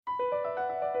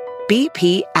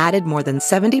BP added more than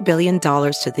 $70 billion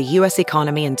to the U.S.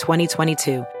 economy in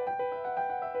 2022.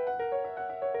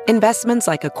 Investments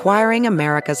like acquiring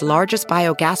America's largest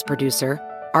biogas producer,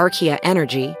 Archaea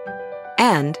Energy,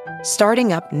 and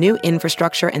starting up new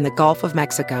infrastructure in the Gulf of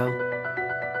Mexico.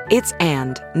 It's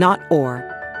and, not or.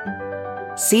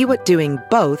 See what doing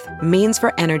both means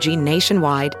for energy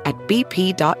nationwide at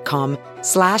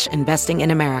bp.com/investing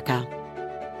in America.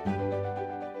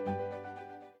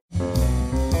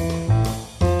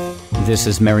 This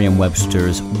is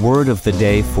Merriam-Webster's Word of the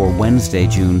Day for Wednesday,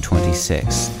 June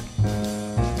 26th.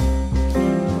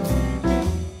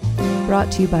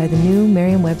 Brought to you by the new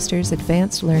Merriam-Webster's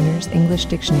Advanced Learners English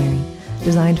Dictionary,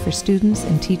 designed for students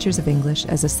and teachers of English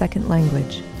as a second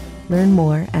language. Learn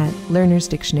more at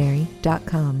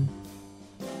learnersdictionary.com.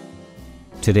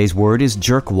 Today's word is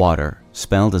jerkwater,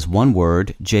 spelled as one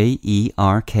word,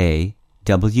 jerkwather.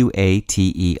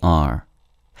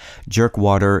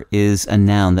 Jerkwater is a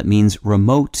noun that means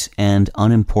remote and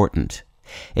unimportant.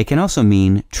 It can also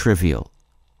mean trivial.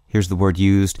 Here's the word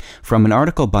used from an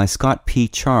article by Scott P.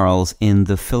 Charles in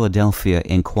the Philadelphia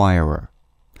Inquirer.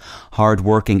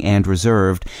 Hardworking and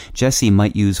reserved, Jesse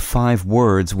might use 5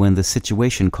 words when the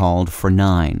situation called for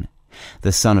 9.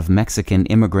 The son of Mexican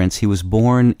immigrants, he was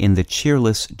born in the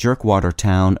cheerless jerkwater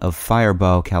town of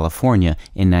Firebaugh, California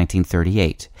in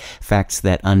 1938, facts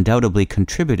that undoubtedly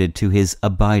contributed to his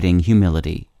abiding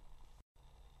humility.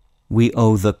 We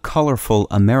owe the colorful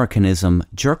Americanism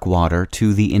jerkwater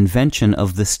to the invention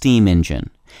of the steam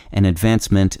engine, an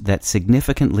advancement that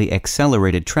significantly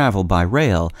accelerated travel by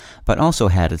rail, but also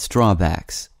had its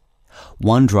drawbacks.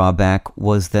 One drawback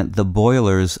was that the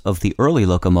boilers of the early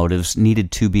locomotives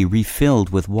needed to be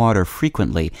refilled with water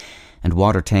frequently, and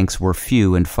water tanks were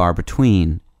few and far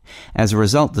between. As a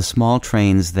result, the small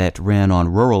trains that ran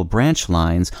on rural branch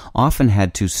lines often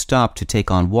had to stop to take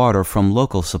on water from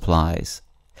local supplies.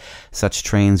 Such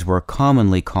trains were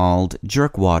commonly called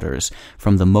jerkwaters,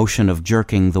 from the motion of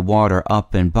jerking the water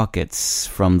up in buckets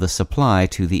from the supply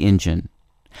to the engine.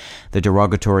 The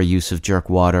derogatory use of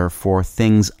jerkwater for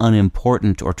things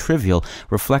unimportant or trivial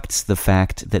reflects the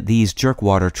fact that these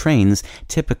jerkwater trains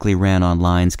typically ran on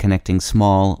lines connecting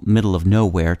small,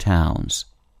 middle-of-nowhere towns.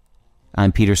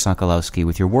 I'm Peter Sokolowski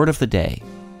with your Word of the Day.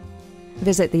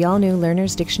 Visit the all-new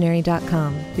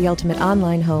learnersdictionary.com, the ultimate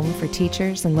online home for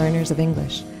teachers and learners of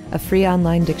English. A free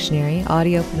online dictionary,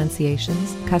 audio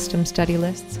pronunciations, custom study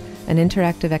lists, and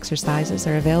interactive exercises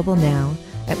are available now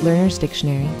at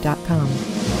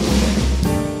learnersdictionary.com.